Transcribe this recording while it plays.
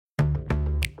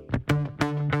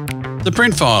The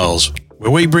Print Files, where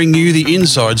we bring you the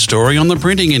inside story on the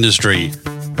printing industry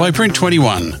by Print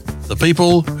 21, the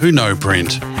people who know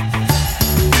print.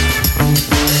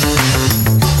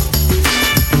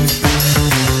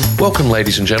 Welcome,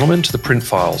 ladies and gentlemen, to The Print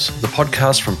Files, the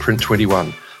podcast from Print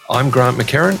 21. I'm Grant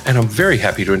McCarran, and I'm very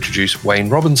happy to introduce Wayne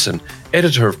Robinson,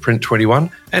 editor of Print 21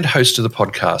 and host of the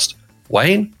podcast.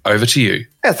 Wayne, over to you.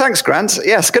 Yeah, thanks, Grant.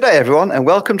 Yes, good day, everyone, and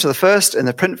welcome to the first in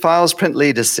the Print Files Print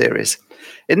Leaders series.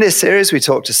 In this series, we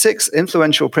talk to 6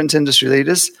 influential print industry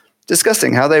leaders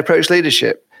discussing how they approach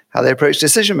leadership, how they approach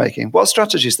decision-making, what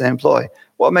strategies they employ,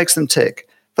 what makes them tick.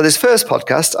 For this first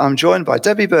podcast, I'm joined by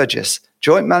Debbie Burgess,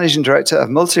 Joint Managing Director of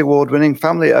multi-award-winning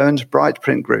family-owned Bright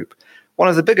Print Group, one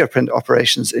of the bigger print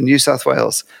operations in New South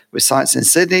Wales, with sites in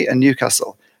Sydney and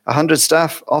Newcastle. 100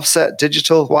 staff, offset,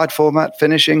 digital, wide format,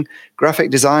 finishing,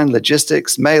 graphic design,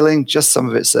 logistics, mailing, just some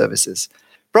of its services.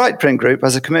 Bright Print Group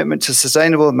has a commitment to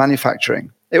sustainable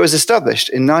manufacturing. It was established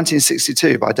in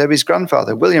 1962 by Debbie's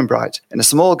grandfather, William Bright, in a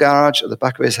small garage at the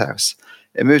back of his house.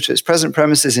 It moved to its present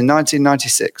premises in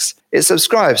 1996. It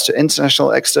subscribes to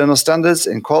international external standards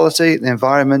in quality, the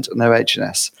environment, and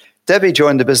OH&S. Debbie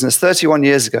joined the business 31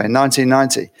 years ago in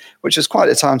 1990, which was quite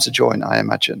a time to join, I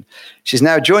imagine. She's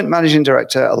now Joint Managing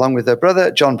Director along with her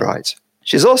brother, John Bright.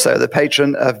 She's also the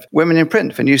patron of Women in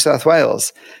Print for New South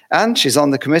Wales, and she's on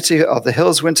the committee of the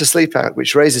Hills Winter Sleep Out,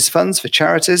 which raises funds for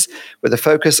charities with a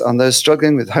focus on those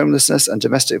struggling with homelessness and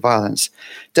domestic violence.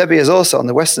 Debbie is also on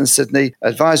the Western Sydney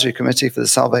Advisory Committee for the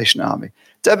Salvation Army.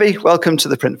 Debbie, welcome to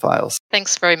the Print Files.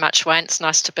 Thanks very much, Wayne. It's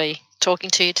nice to be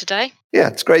talking to you today. Yeah,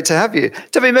 it's great to have you.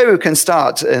 Debbie, maybe we can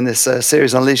start in this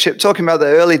series on leadership talking about the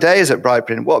early days at Bright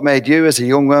Print. What made you, as a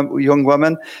young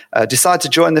woman, decide to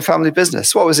join the family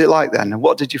business? What was it like then, and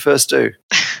what did you first do?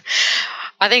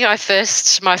 I think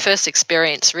my first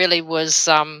experience really was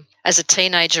as a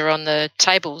teenager on the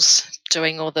tables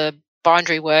doing all the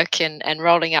bindery work and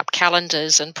rolling up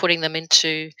calendars and putting them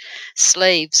into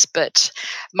sleeves. But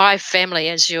my family,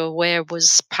 as you're aware,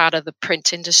 was part of the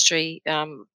print industry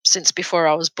since before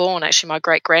I was born. Actually, my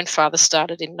great-grandfather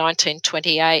started in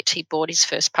 1928. He bought his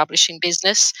first publishing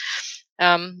business.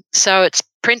 So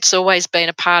print's always been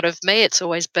a part of me. It's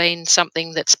always been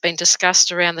something that's been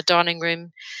discussed around the dining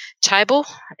room table.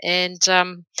 And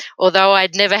although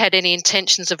I'd never had any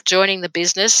intentions of joining the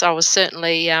business, I was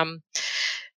certainly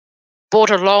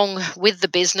brought along with the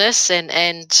business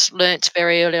and learnt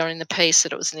very early on in the piece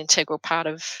that it was an integral part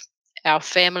of our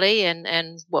family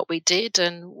and what we did,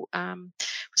 and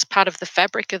was part of the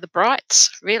fabric of the Brights,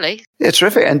 really. Yeah,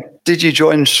 terrific. And did you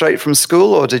join straight from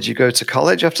school, or did you go to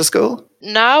college after school?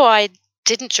 No, I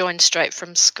didn't join straight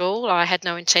from school. I had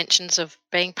no intentions of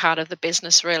being part of the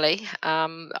business, really.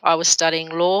 I was studying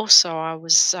law, so I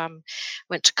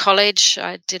went to college.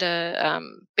 I did a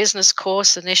business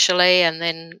course initially and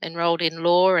then enrolled in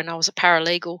law, and I was a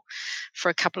paralegal for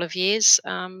a couple of years.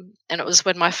 And it was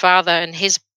when my father and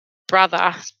his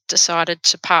brother decided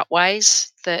to part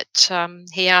ways that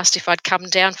he asked if I'd come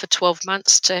down for 12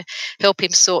 months to help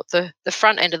him sort the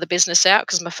front end of the business out,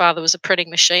 because my father was a printing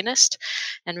machinist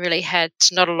and really had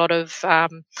not a lot of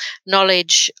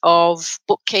knowledge of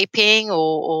bookkeeping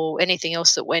or anything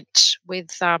else that went with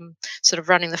sort of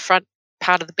running the front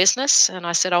part of the business. And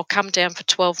I said, I'll come down for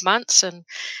 12 months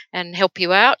and help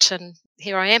you out. And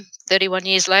here I am, 31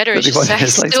 years later, as you say,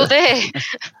 still there.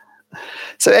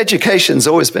 So education's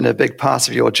always been a big part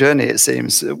of your journey, it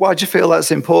seems. Why do you feel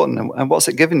that's important, and what's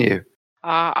it given you?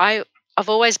 I've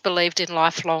always believed in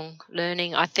lifelong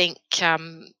learning. I think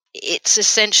it's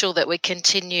essential that we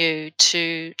continue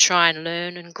to try and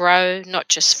learn and grow, not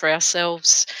just for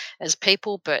ourselves as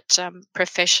people, but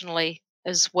professionally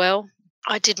as well.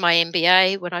 I did my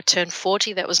MBA when I turned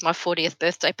 40. That was my 40th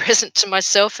birthday present to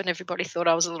myself, and everybody thought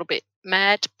I was a little bit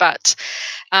mad. But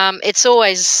it's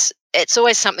always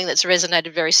something that's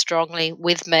resonated very strongly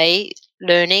with me,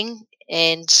 learning.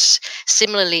 And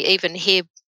similarly, even here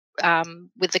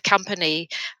with the company,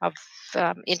 I've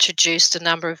introduced a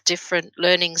number of different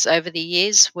learnings over the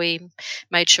years. We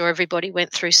made sure everybody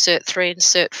went through Cert 3 and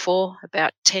Cert 4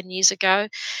 about 10 years ago,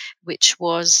 which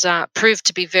was proved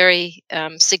to be very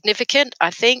significant,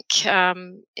 I think,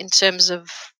 in terms of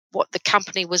what the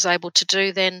company was able to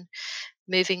do then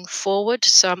moving forward.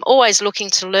 So I'm always looking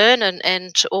to learn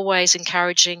and always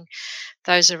encouraging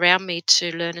those around me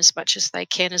to learn as much as they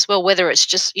can as well, whether it's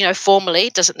just, formally,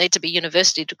 it doesn't need to be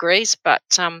university degrees, but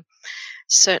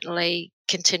certainly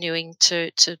continuing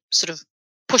to sort of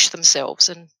push themselves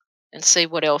and see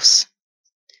what else,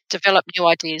 develop new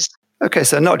ideas. Okay,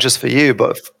 so not just for you,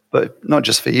 but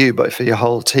for your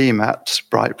whole team at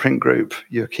Bright Print Group,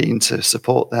 you're keen to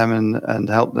support them and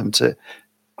help them to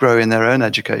grow in their own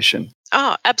education.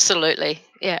 Oh, absolutely.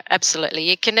 Yeah, absolutely.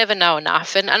 You can never know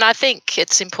enough. And I think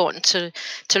it's important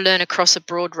to learn across a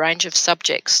broad range of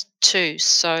subjects too.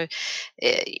 So,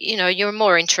 you're a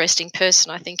more interesting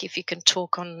person, I think, if you can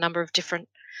talk on a number of different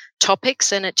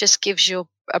topics, and it just gives you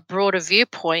a broader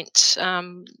viewpoint,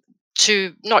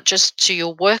 to not just to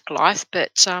your work life,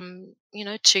 but,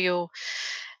 to your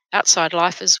outside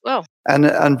life as well.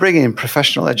 And bringing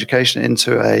professional education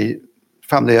into a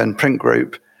family-owned print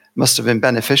group must have been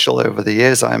beneficial over the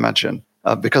years, I imagine,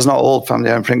 because not all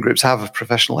family-owned print groups have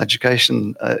professional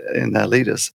education in their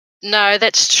leaders. No,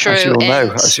 that's As true. you'll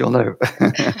know, And as you'll know.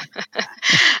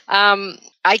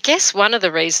 I guess one of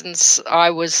the reasons I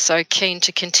was so keen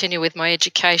to continue with my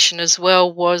education as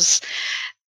well was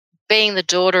being the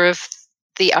daughter of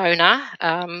the owner.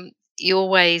 You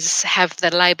always have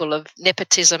the label of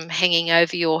nepotism hanging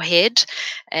over your head,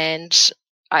 and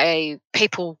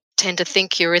people tend to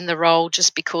think you're in the role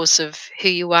just because of who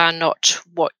you are, not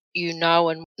what you know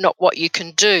and not what you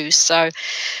can do. So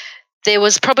there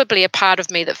was probably a part of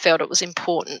me that felt it was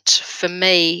important for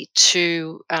me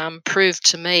to prove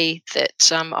to me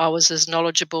that I was as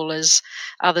knowledgeable as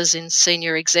others in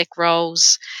senior exec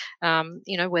roles,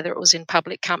 whether it was in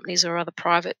public companies or other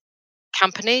private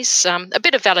companies. A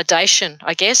bit of validation,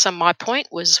 I guess, on my point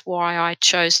was why I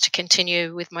chose to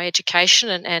continue with my education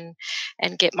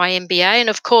and get my MBA. And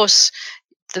of course,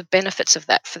 the benefits of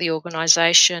that for the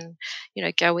organisation,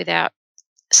 go without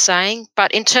saying.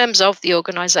 But in terms of the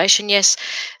organisation, yes,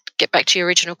 get back to your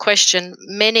original question,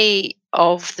 many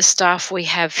of the staff we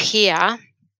have here,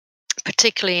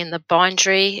 particularly in the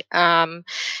bindery,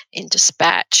 in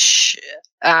dispatch,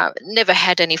 never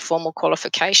had any formal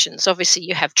qualifications. Obviously,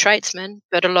 you have tradesmen,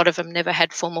 but a lot of them never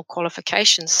had formal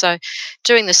qualifications. So,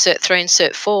 doing the Cert 3 and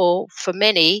Cert 4 for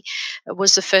many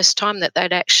was the first time that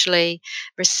they'd actually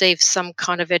received some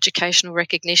kind of educational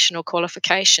recognition or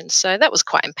qualification. So, that was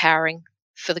quite empowering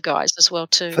for the guys as well,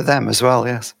 too. For them as well,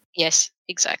 yes. Yes,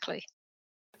 exactly.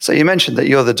 So you mentioned that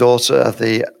you're the daughter of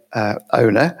the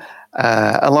owner,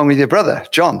 along with your brother,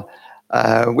 John,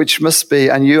 which must be,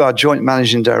 and you are joint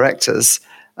managing directors,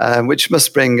 which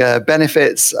must bring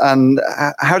benefits. And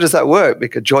how does that work?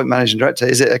 Because joint managing director,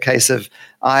 is it a case of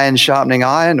iron sharpening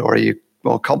iron, or are you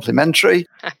more complementary?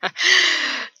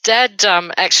 Dad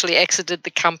actually exited the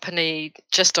company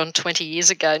just on 20 years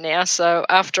ago now. So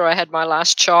after I had my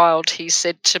last child, he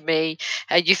said to me,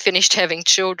 "You finished having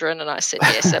children?" And I said,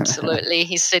 "Yes, absolutely."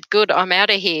 He said, "Good, I'm out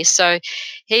of here." So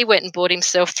he went and bought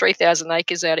himself 3,000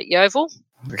 acres out at Yeovil.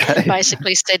 Okay. And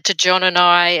basically said to John and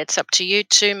I, "It's up to you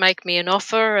to make me an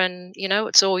offer, and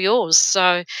it's all yours."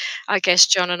 So I guess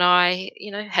John and I,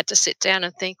 had to sit down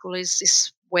and think, well, is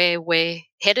this where we're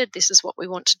headed? This is what we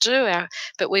want to do.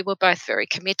 But we were both very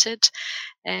committed,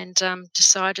 and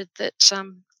decided that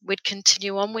we'd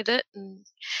continue on with it,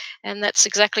 and that's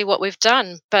exactly what we've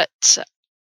done. But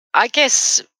I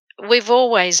guess we've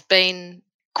always been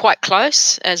quite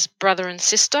close as brother and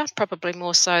sister, probably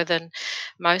more so than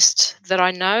most that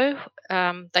I know.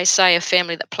 They say a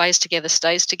family that plays together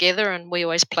stays together, and we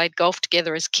always played golf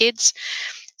together as kids.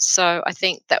 So I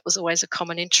think that was always a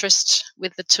common interest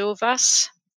with the two of us.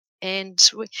 And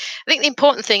I think the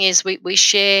important thing is we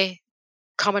share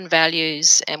common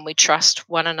values and we trust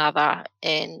one another.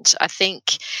 And I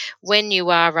think when you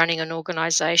are running an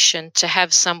organization, to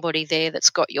have somebody there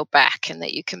that's got your back and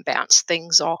that you can bounce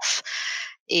things off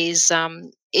is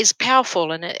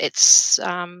powerful, and it's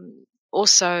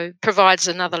also provides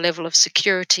another level of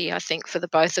security, I think, for the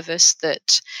both of us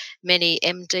that many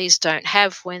MDs don't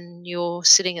have when you're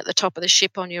sitting at the top of the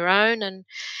ship on your own, and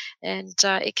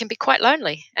it can be quite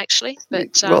lonely, actually.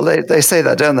 But Well, they say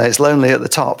that, don't they? It's lonely at the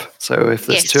top. So if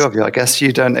there's yes. two of you, I guess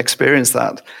you don't experience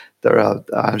that. There are,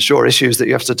 I'm sure, issues that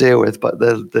you have to deal with, but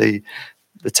the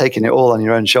taking it all on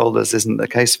your own shoulders isn't the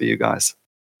case for you guys.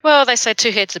 Well, they say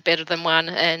two heads are better than one,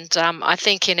 and I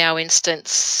think in our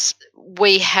instance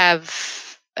we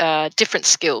have different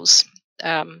skills.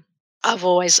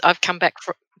 I've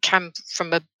come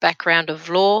from a background of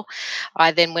law.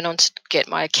 I then went on to get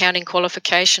my accounting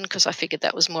qualification because I figured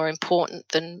that was more important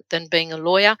than being a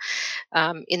lawyer.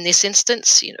 In this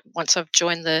instance, once I've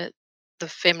joined the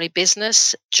family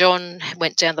business, John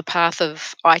went down the path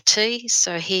of IT,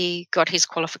 so he got his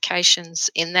qualifications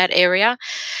in that area.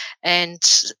 And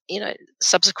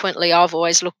subsequently I've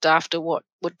always looked after what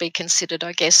would be considered,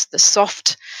 I guess, the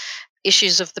soft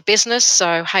issues of the business,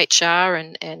 so HR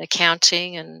and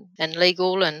accounting and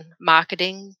legal and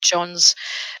marketing. John's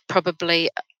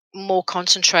probably more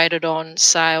concentrated on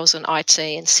sales and IT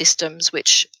and systems,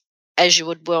 which as you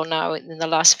would well know, in the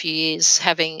last few years,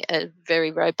 having a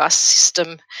very robust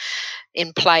system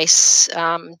in place,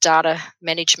 data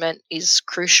management is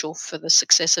crucial for the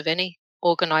success of any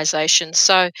organisation.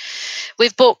 So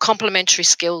we've brought complementary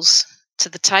skills to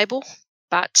the table,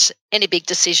 but any big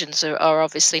decisions are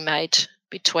obviously made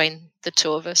between the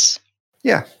two of us.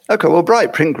 Yeah. Okay. Well,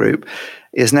 Bright Print Group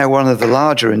is now one of the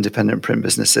larger independent print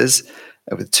businesses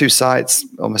with 2 sites,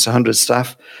 almost 100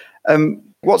 staff.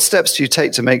 What steps do you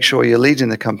take to make sure you're leading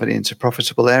the company into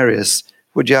profitable areas?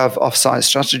 Would you have off-site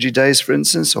strategy days, for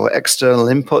instance, or external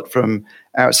input from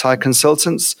outside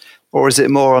consultants? Or is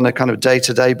it more on a kind of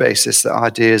day-to-day basis that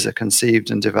ideas are conceived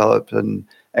and developed and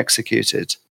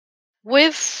executed?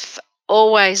 We've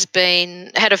always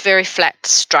had a very flat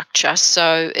structure.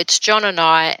 So it's John and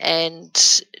I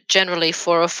and generally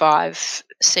 4 or 5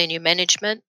 senior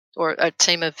management, or a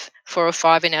team of 4 or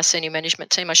 5 in our senior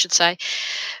management team, I should say,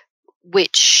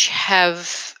 which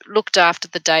have looked after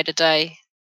the day-to-day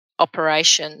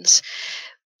operations.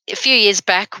 A few years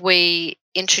back, we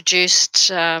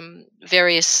introduced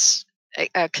various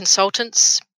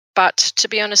consultants, but to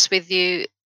be honest with you,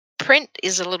 print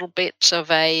is a little bit of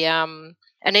an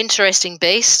interesting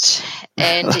beast,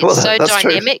 and it's Well, so that's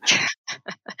dynamic.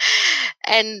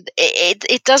 And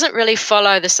it doesn't really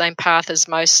follow the same path as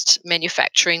most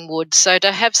manufacturing would. So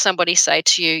to have somebody say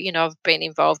to you, I've been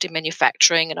involved in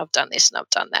manufacturing and I've done this and I've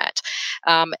done that,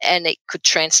 and it could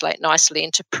translate nicely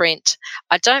into print,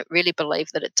 I don't really believe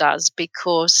that it does,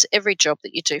 because every job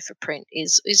that you do for print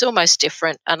is almost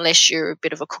different, unless you're a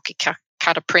bit of a cookie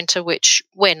cutter printer, which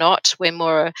we're not. We're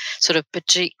more a sort of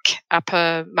boutique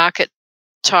upper market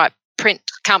type print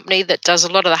company that does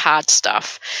a lot of the hard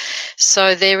stuff.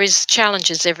 So there is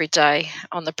challenges every day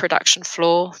on the production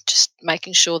floor, just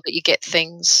making sure that you get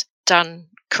things done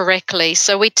correctly.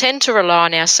 So we tend to rely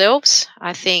on ourselves.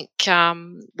 I think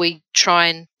we try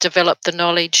and develop the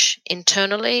knowledge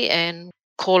internally and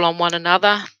call on one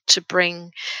another to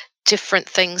bring different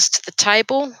things to the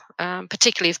table,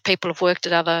 particularly if people have worked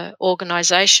at other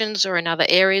organisations or in other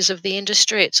areas of the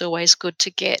industry. It's always good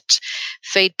to get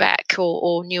feedback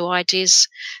or new ideas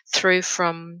through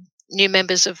from new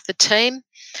members of the team.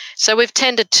 So we've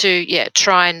tended to,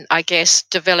 try and, I guess,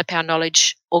 develop our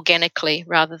knowledge organically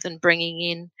rather than bringing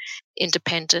in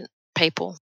independent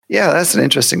people. Yeah, that's an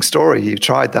interesting story. You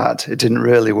tried that. It didn't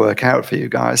really work out for you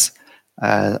guys.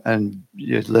 And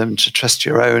you learned to trust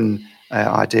your own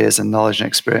ideas and knowledge and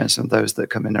experience and those that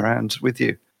come in around with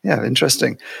you. Yeah,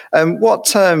 interesting.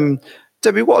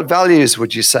 Debbie, what values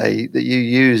would you say that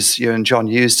you and John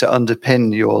use to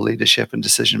underpin your leadership and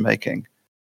decision making?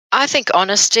 I think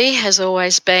honesty has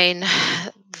always been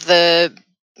the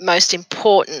most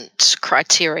important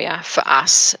criteria for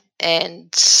us,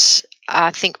 and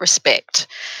I think respect.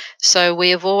 So we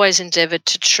have always endeavoured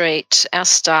to treat our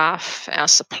staff, our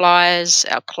suppliers,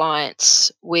 our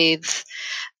clients with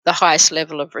the highest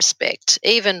level of respect,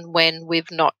 even when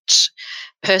we've not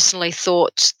personally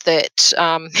thought that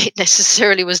it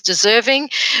necessarily was deserving.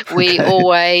 We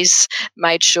always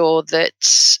made sure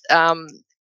that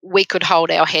we could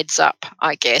hold our heads up,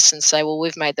 I guess, and say, well,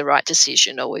 we've made the right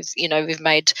decision, or we've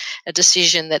made a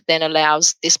decision that then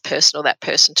allows this person or that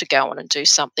person to go on and do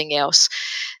something else.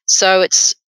 So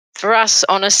it's, for us,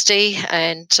 honesty,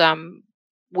 and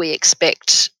we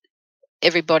expect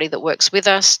everybody that works with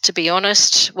us to be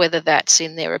honest, whether that's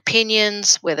in their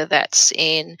opinions, whether that's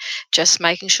in just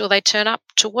making sure they turn up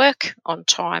to work on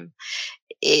time.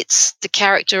 It's the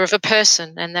character of a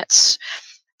person, and that's,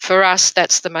 for us,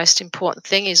 that's the most important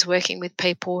thing, is working with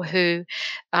people who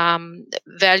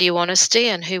value honesty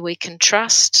and who we can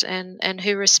trust and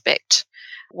who respect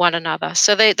one another.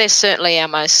 So they're certainly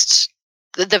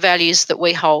the values that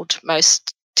we hold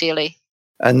most dearly.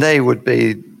 And they would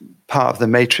be part of the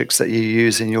matrix that you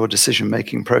use in your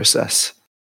decision-making process.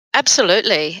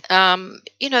 Absolutely.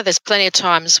 There's plenty of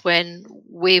times when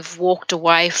we've walked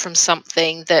away from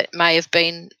something that may have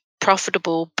been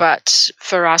profitable, but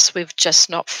for us, we've just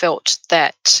not felt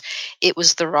that it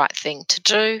was the right thing to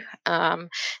do.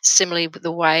 Similarly, with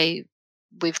the way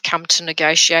we've come to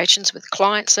negotiations with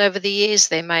clients over the years,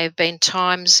 there may have been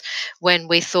times when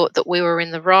we thought that we were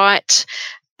in the right,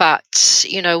 but,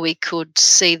 we could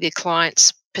see the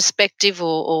client's perspective,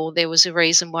 or there was a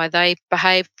reason why they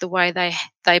behaved the way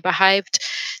they behaved.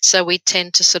 So we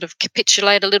tend to sort of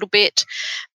capitulate a little bit.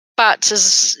 But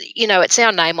as it's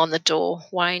our name on the door,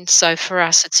 Wayne. So for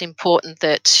us, it's important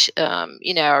that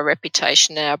our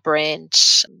reputation, our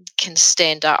brand can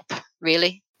stand up,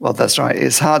 really. Well, that's right.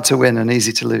 It's hard to win and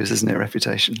easy to lose, isn't it,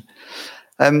 reputation?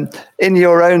 In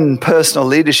your own personal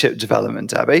leadership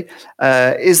development, Abby,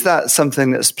 is that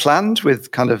something that's planned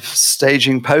with kind of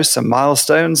staging posts and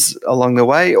milestones along the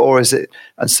way, or is it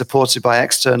supported by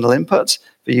external input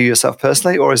for you yourself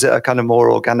personally, or is it a kind of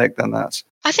more organic than that?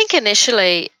 I think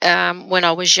initially, when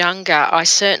I was younger, I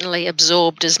certainly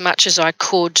absorbed as much as I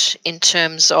could in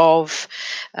terms of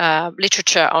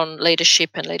literature on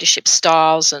leadership and leadership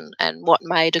styles and what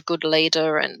made a good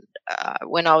leader. And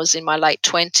when I was in my late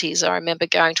 20s, I remember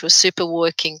going to a super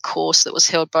working course that was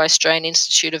held by Australian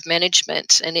Institute of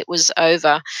Management, and it was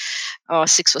over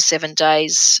 6 or 7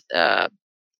 days,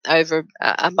 over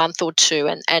a month or two.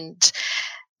 And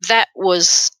that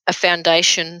was a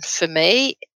foundation for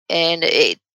me, and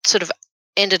it sort of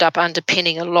ended up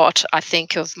underpinning a lot, I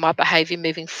think, of my behaviour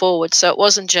moving forward. So it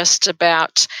wasn't just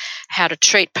about how to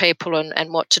treat people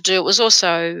and what to do. It was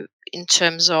also in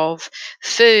terms of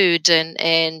food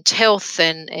and health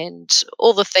and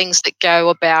all the things that go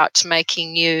about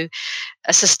making you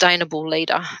a sustainable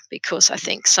leader, because I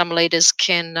think some leaders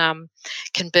can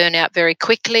burn out very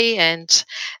quickly, and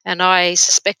I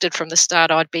suspected from the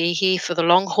start I'd be here for the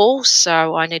long haul,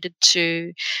 so I needed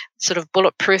to sort of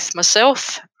bulletproof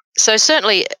myself. So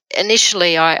certainly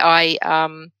initially I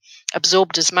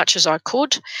absorbed as much as I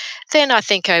could. Then I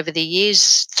think over the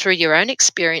years, through your own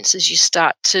experiences, you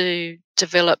start to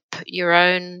develop your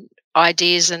own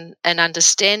ideas and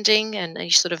understanding, and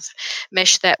you sort of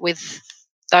mesh that with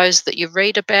those that you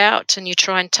read about, and you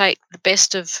try and take the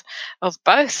best of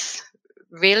both,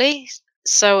 really.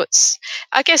 So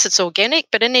I guess it's organic,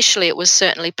 but initially it was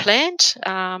certainly planned,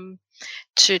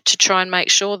 to try and make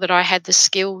sure that I had the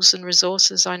skills and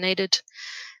resources I needed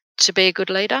to be a good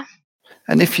leader.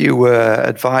 And if you were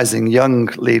advising young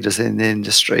leaders in the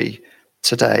industry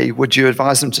today, would you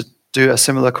advise them to do a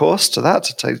similar course to that,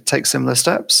 to take similar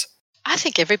steps? I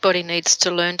think everybody needs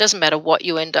to learn. Doesn't matter what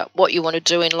you want to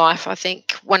do in life. I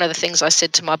think one of the things I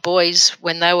said to my boys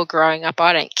when they were growing up,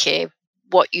 I don't care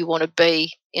what you want to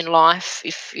be in life.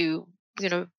 If you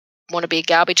want to be a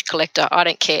garbage collector, I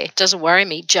don't care. It doesn't worry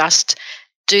me. Just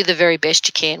do the very best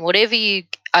you can. Whatever you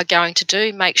are going to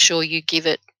do, make sure you give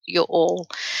it your all.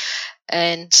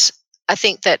 And I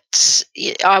think that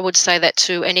I would say that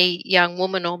to any young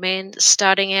woman or man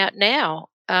starting out now.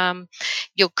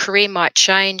 Your career might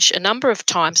change a number of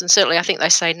times, and certainly I think they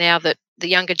say now that the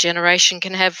younger generation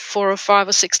can have 4 or 5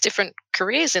 or 6 different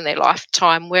careers in their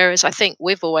lifetime, whereas I think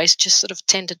we've always just sort of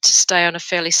tended to stay on a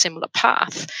fairly similar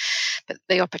path, but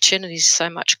the opportunity is so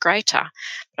much greater.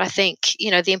 But I think,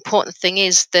 the important thing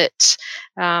is that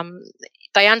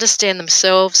they understand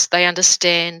themselves, they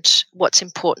understand what's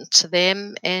important to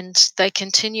them, and they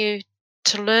continue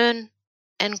to learn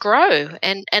and grow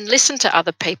and listen to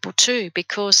other people too,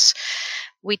 because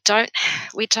we don't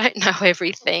know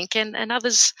everything, and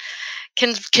others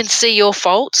can see your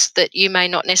faults that you may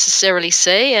not necessarily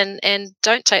see, and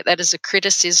don't take that as a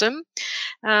criticism.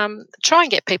 Try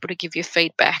and get people to give you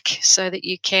feedback so that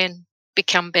you can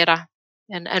become better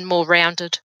and more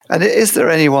rounded. And is there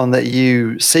anyone that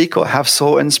you seek or have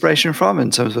sought inspiration from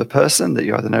in terms of a person that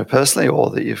you either know personally or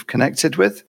that you've connected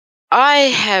with? I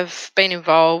have been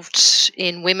involved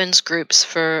in women's groups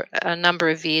for a number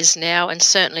of years now, and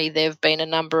certainly there have been a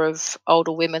number of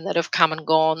older women that have come and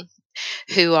gone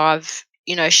who I've,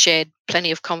 shared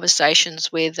plenty of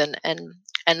conversations with and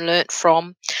learnt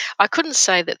from. I couldn't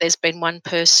say that there's been one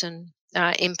person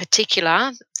in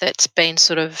particular that's been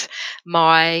sort of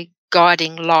my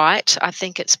guiding light. I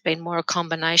think it's been more a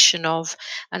combination of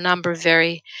a number of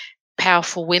very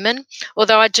powerful women,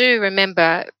 although I do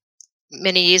remember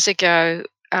many years ago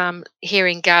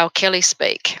hearing Gail Kelly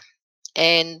speak,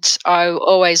 and I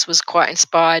always was quite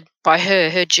inspired by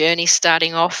her journey,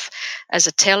 starting off as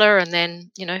a teller and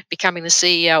then becoming the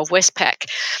CEO of Westpac.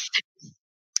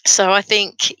 So I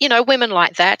think women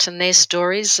like that and their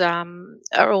stories are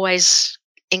always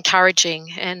encouraging,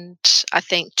 and I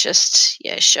think just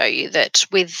show you that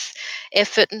with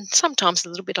effort and sometimes a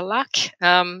little bit of luck,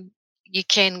 you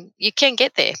can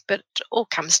get there, but it all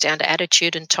comes down to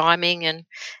attitude and timing and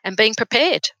being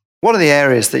prepared. One of the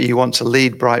areas that you want to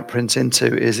lead Bright Print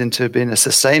into is into being a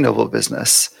sustainable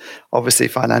business, obviously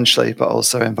financially, but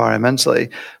also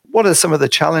environmentally. What are some of the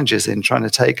challenges in trying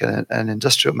to take an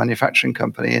industrial manufacturing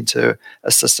company into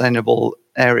a sustainable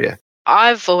area?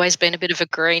 I've always been a bit of a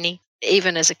greenie,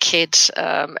 even as a kid,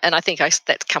 and I think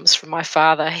that comes from my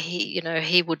father.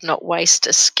 He would not waste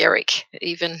a skerrick.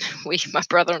 Even my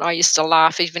brother and I used to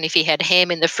laugh. Even if he had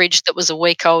ham in the fridge that was a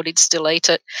week old, he'd still eat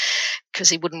it because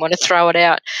he wouldn't want to throw it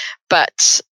out.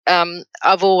 But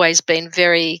I've always been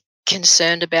very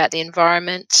concerned about the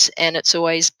environment, and it's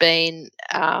always been,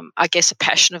 I guess, a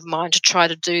passion of mine to try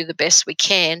to do the best we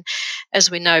can. As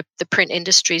we know, the print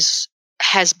industries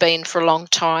has been for a long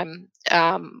time,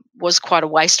 was quite a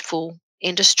wasteful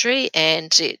industry,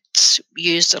 and it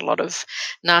used a lot of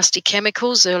nasty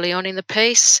chemicals early on in the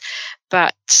piece.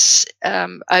 But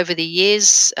over the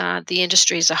years, the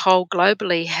industry as a whole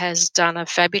globally has done a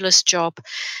fabulous job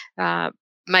uh,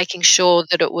 making sure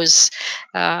that it was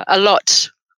a lot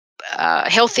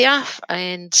healthier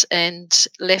and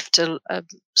left a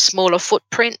smaller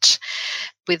footprint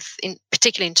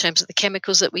particularly in terms of the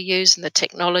chemicals that we use and the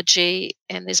technology.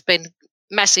 And there's been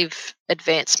massive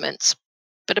advancements.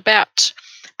 But about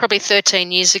probably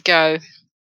 13 years ago,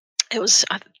 I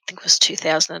think it was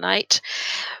 2008,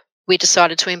 we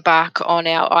decided to embark on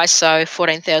our ISO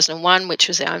 14001, which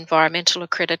was our environmental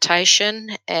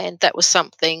accreditation. And that was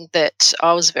something that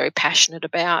I was very passionate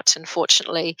about. And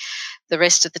fortunately, the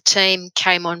rest of the team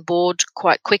came on board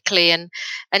quite quickly. And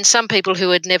some people who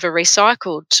had never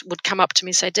recycled would come up to me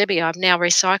and say, Debbie, I'm now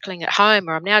recycling at home,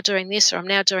 or I'm now doing this, or I'm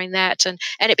now doing that. And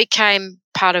it became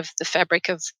part of the fabric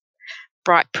of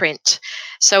Bright Print.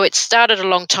 So it started a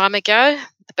long time ago,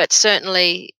 but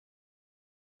certainly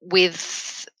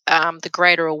with the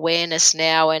greater awareness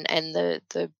now and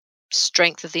the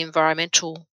strength of the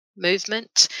environmental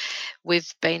movement,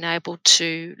 we've been able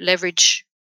to leverage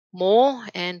more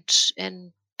and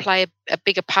play a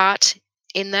bigger part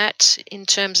in that, in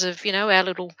terms of our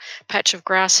little patch of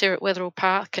grass here at Wetherill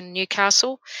Park in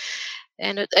Newcastle.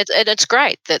 And it's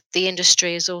great that the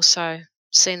industry has also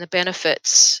seen the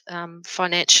benefits,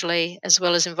 financially as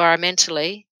well as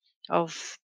environmentally,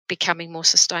 of becoming more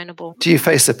sustainable. Do you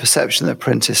face the perception that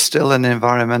print is still an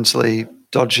environmentally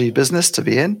dodgy business to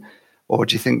be in? Or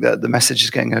do you think that the message is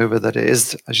getting over that it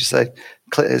is, as you say,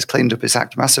 has cleaned up its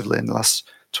act massively in the last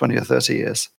 20 or 30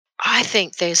 years? I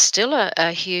think there's still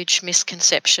a huge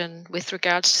misconception with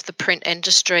regards to the print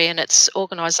industry, and it's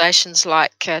organisations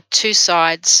like Two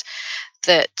Sides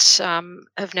that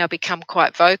have now become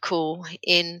quite vocal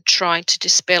in trying to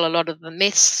dispel a lot of the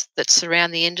myths that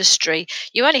surround the industry.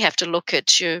 You only have to look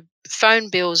at your phone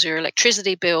bills, your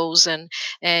electricity bills, and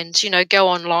go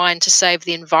online to save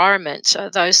the environment.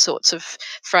 Those sorts of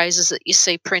phrases that you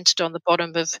see printed on the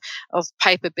bottom of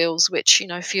paper bills, which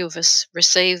few of us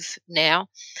receive now,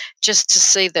 just to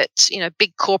see that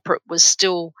big corporate was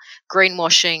still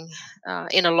greenwashing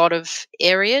in a lot of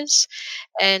areas.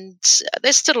 And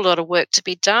there's still a lot of work to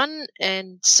be done,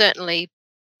 and certainly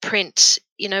print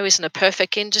isn't a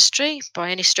perfect industry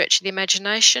by any stretch of the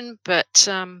imagination, but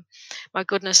my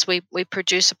goodness, we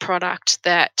produce a product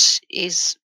that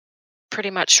is pretty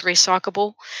much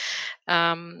recyclable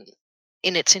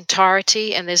in its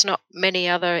entirety, and there's not many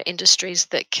other industries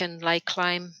that can lay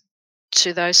claim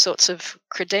to those sorts of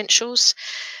credentials.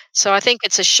 So I think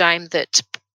it's a shame that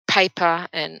paper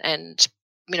and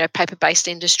paper-based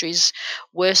industries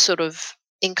were sort of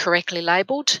incorrectly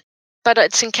labelled. But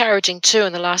it's encouraging too.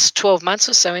 In the last 12 months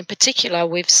or so in particular,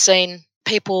 we've seen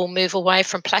people move away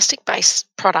from plastic-based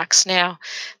products now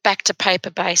back to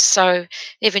paper-based. So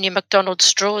even your McDonald's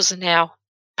straws are now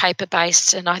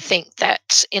paper-based, and I think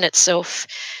that in itself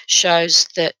shows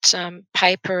that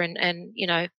paper and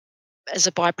as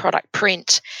a byproduct,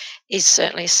 print is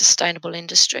certainly a sustainable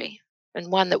industry,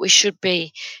 and one that we should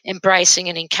be embracing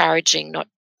and encouraging, not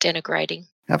denigrating.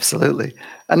 Absolutely.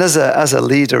 And as a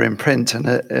leader in print and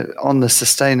on the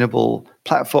sustainable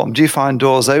platform, do you find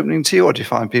doors opening to you, or do you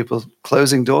find people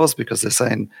closing doors because they're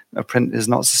saying print is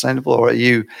not sustainable? Or are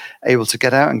you able to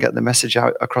get out and get the message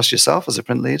out across yourself as a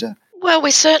print leader? Well,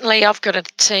 I've got a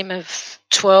team of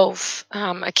 12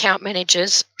 account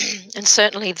managers, and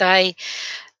certainly they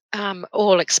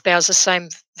all espouse the same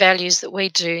values that we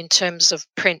do in terms of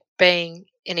print being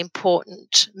an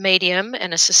important medium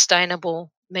and a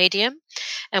sustainable medium.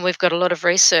 And we've got a lot of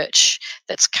research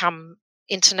that's come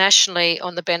internationally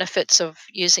on the benefits of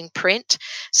using print.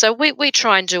 So we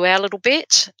try and do our little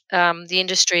bit. The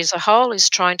industry as a whole is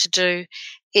trying to do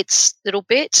its little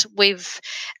bit.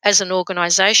 As an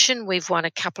organisation, we've won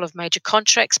a couple of major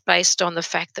contracts based on the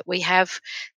fact that we have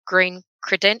green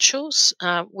credentials,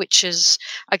 which is,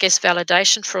 I guess,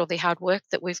 validation for all the hard work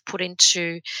that we've put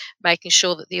into making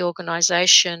sure that the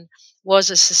organisation was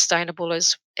as sustainable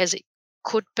as it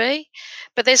could be.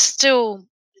 But there's still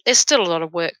a lot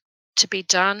of work to be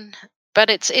done,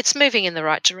 but it's moving in the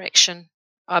right direction,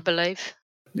 I believe.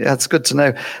 Yeah, it's good to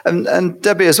know. And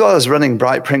Debbie, as well as running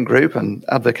Bright Print Group and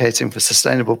advocating for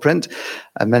sustainable print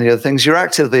and many other things, you're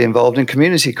actively involved in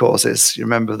community causes. You're a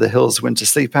member of the Hills Winter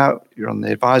Sleep Out. You're on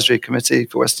the advisory committee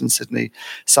for Western Sydney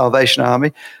Salvation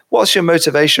Army. What's your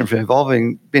motivation for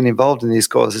being involved in these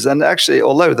causes? And actually,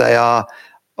 although they are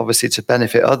obviously to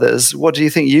benefit others, what do you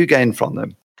think you gain from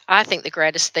them? I think the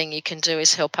greatest thing you can do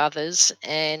is help others.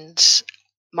 And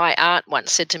my aunt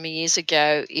once said to me years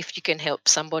ago, if you can help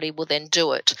somebody, well, then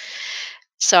do it.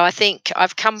 So I think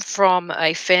I've come from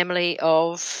a family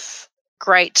of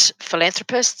great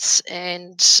philanthropists,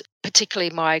 and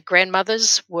particularly my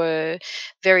grandmothers were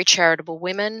very charitable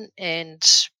women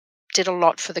and did a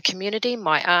lot for the community.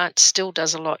 My aunt still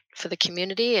does a lot for the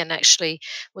community and actually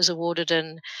was awarded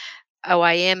an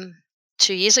OAM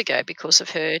 2 years ago because of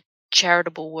her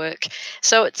charitable work.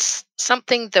 So it's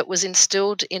something that was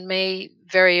instilled in me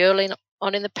very early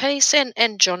on in the piece,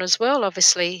 and John as well.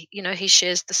 Obviously, he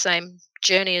shares the same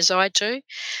journey as I do,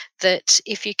 that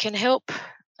if you can help,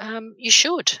 you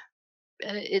should.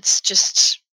 It's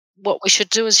just what we should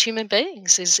do as human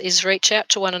beings is reach out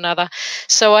to one another.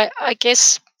 So I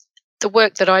guess the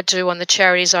work that I do on the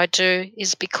charities I do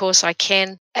is because I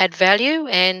can add value,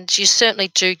 and you certainly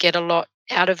do get a lot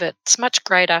out of it. It's much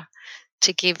greater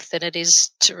to give than it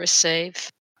is to receive.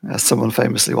 As someone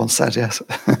famously once said, yes.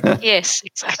 Yes,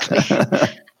 exactly.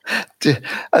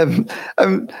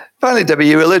 Finally, Debbie,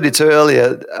 you alluded to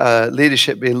earlier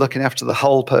leadership being looking after the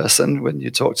whole person when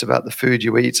you talked about the food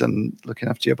you eat and looking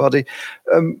after your body.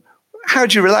 How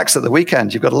do you relax at the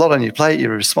weekend? You've got a lot on your plate.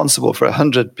 You're responsible for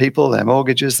 100 people, their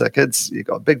mortgages, their kids. You've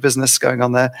got a big business going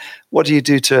on there. What do you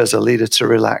do as a leader to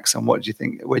relax, and what do you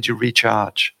think? Where do you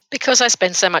recharge? Because I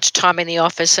spend so much time in the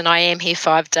office and I am here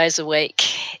 5 days a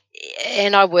week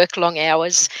and I work long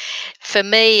hours, for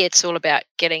me it's all about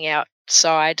getting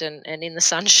outside and in the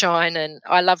sunshine, and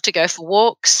I love to go for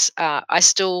walks. I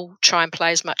still try and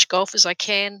play as much golf as I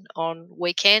can on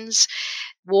weekends.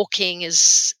 Walking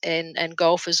and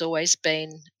golf has always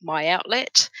been my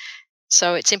outlet.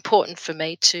 So it's important for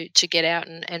me to get out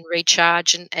and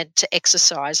recharge and to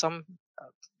exercise.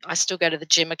 I still go to the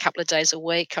gym a couple of days a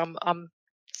week. I'm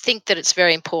think that it's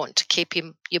very important to keep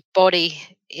your body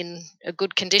in a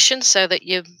good condition so that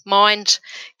your mind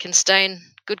can stay in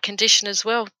good condition as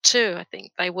well too. I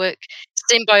think they work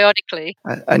symbiotically.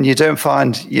 And you don't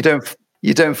find you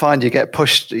get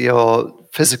pushed, your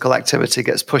physical activity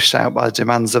gets pushed out by the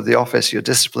demands of the office. You're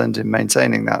disciplined in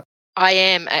maintaining that. I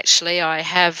am actually. I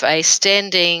have a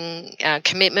standing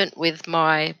commitment with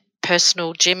my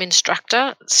personal gym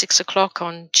instructor, 6:00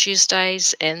 on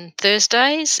Tuesdays and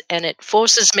Thursdays, and it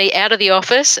forces me out of the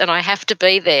office and I have to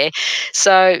be there.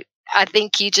 So I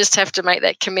think you just have to make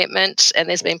that commitment, and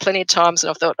there's been plenty of times and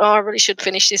I've thought, I really should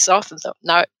finish this off, and thought,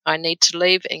 no, I need to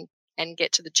leave and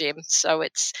get to the gym. So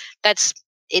it's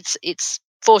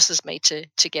forces me to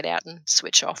get out and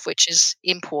switch off, which is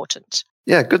important.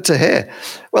 Yeah, good to hear.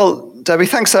 Well, Debbie,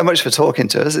 thanks so much for talking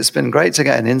to us. It's been great to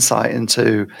get an insight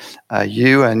into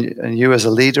you and you as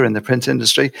a leader in the print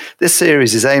industry. This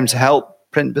series is aimed to help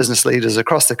print business leaders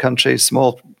across the country,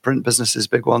 small print businesses,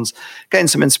 big ones, gain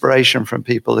some inspiration from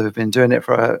people who have been doing it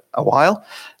for a while.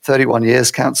 31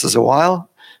 years counts as a while.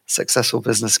 Successful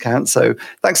business counts. So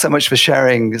thanks so much for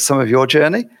sharing some of your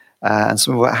journey and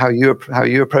some of how you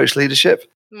approach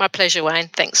leadership. My pleasure, Wayne.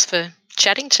 Thanks for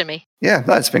chatting to me. Yeah,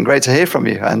 it's been great to hear from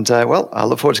you. And well, I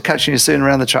look forward to catching you soon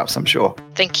around the traps, I'm sure.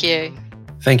 Thank you.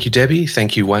 Thank you, Debbie.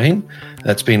 Thank you, Wayne.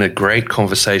 That's been a great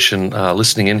conversation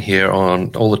listening in here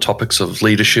on all the topics of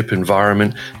leadership,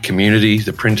 environment, community,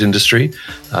 the print industry.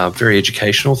 Very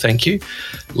educational. Thank you.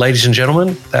 Ladies and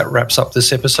gentlemen, that wraps up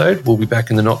this episode. We'll be back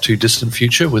in the not too distant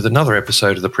future with another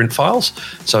episode of the Print Files.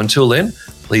 So until then,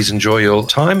 please enjoy your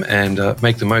time and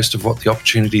make the most of what the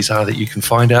opportunities are that you can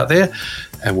find out there.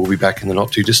 And we'll be back in the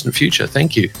not too distant future.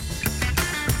 Thank you.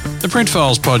 The Print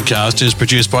Files podcast is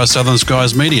produced by Southern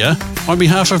Skies Media on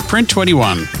behalf of Print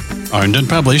 21, owned and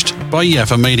published by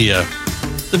Yaffa Media.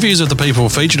 The views of the people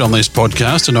featured on this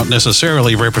podcast do not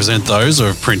necessarily represent those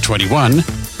of Print 21,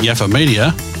 Yaffa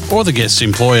Media, or the guest's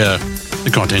employer.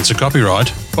 The contents are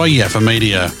copyright by Yaffa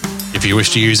Media. If you wish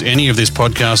to use any of this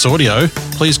podcast audio,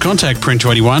 please contact Print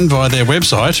 21 via their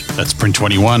website, that's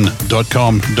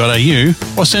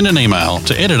print21.com.au, or send an email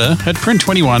to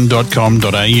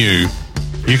editor@print21.com.au.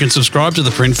 You can subscribe to the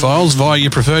Print Files via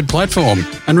your preferred platform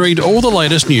and read all the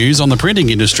latest news on the printing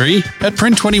industry at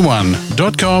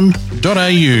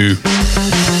print21.com.au.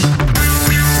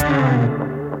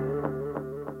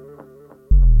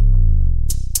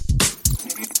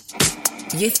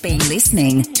 You've been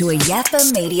listening to a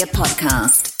Yaffa Media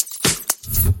podcast.